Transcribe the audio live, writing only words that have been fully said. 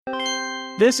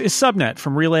This is Subnet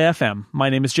from Relay FM.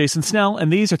 My name is Jason Snell,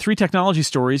 and these are 3 technology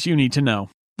stories you need to know.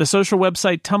 The social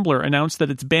website Tumblr announced that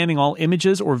it's banning all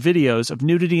images or videos of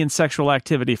nudity and sexual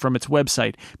activity from its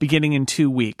website, beginning in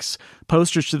 2 weeks.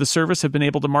 Posters to the service have been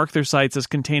able to mark their sites as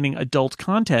containing adult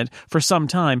content for some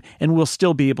time and will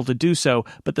still be able to do so,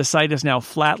 but the site is now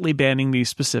flatly banning these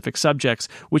specific subjects,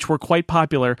 which were quite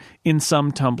popular in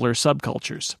some Tumblr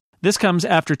subcultures. This comes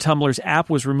after Tumblr's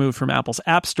app was removed from Apple's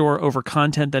App Store over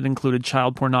content that included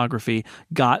child pornography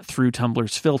got through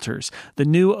Tumblr's filters. The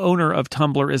new owner of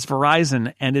Tumblr is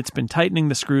Verizon, and it's been tightening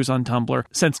the screws on Tumblr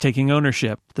since taking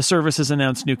ownership. The service has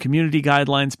announced new community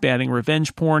guidelines banning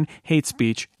revenge porn, hate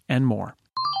speech, and more.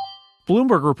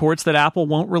 Bloomberg reports that Apple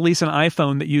won't release an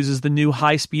iPhone that uses the new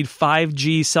high-speed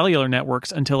 5G cellular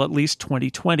networks until at least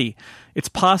 2020. It's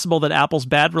possible that Apple's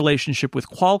bad relationship with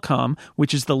Qualcomm,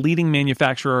 which is the leading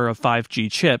manufacturer of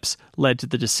 5G chips, led to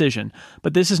the decision.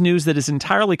 But this is news that is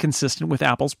entirely consistent with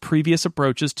Apple's previous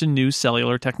approaches to new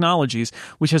cellular technologies,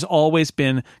 which has always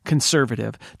been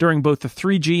conservative. During both the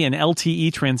 3G and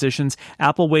LTE transitions,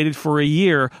 Apple waited for a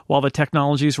year while the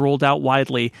technologies rolled out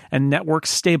widely and networks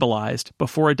stabilized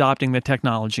before adopting the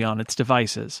technology on its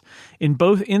devices. In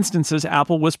both instances,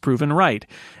 Apple was proven right.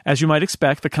 As you might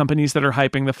expect, the companies that are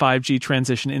hyping the 5G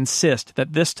transition insist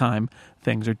that this time,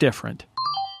 things are different.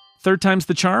 Third time's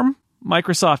the charm?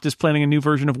 Microsoft is planning a new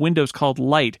version of Windows called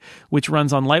Lite, which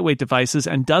runs on lightweight devices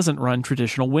and doesn't run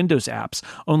traditional Windows apps,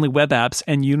 only web apps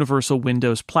and universal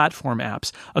Windows platform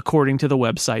apps, according to the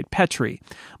website Petri.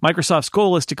 Microsoft's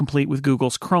goal is to compete with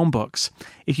Google's Chromebooks.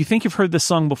 If you think you've heard this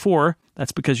song before,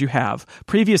 that's because you have.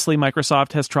 Previously,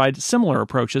 Microsoft has tried similar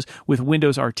approaches with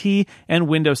Windows RT and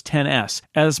Windows 10S.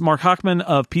 As Mark Hochman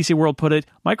of PC World put it,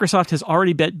 Microsoft has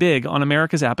already bet big on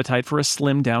America's appetite for a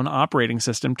slimmed-down operating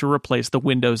system to replace the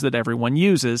Windows that everyone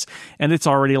uses, and it's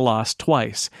already lost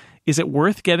twice. Is it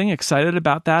worth getting excited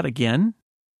about that again?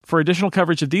 For additional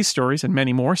coverage of these stories and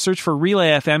many more, search for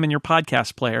Relay FM in your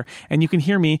podcast player, and you can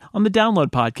hear me on the Download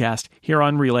podcast here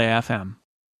on Relay FM.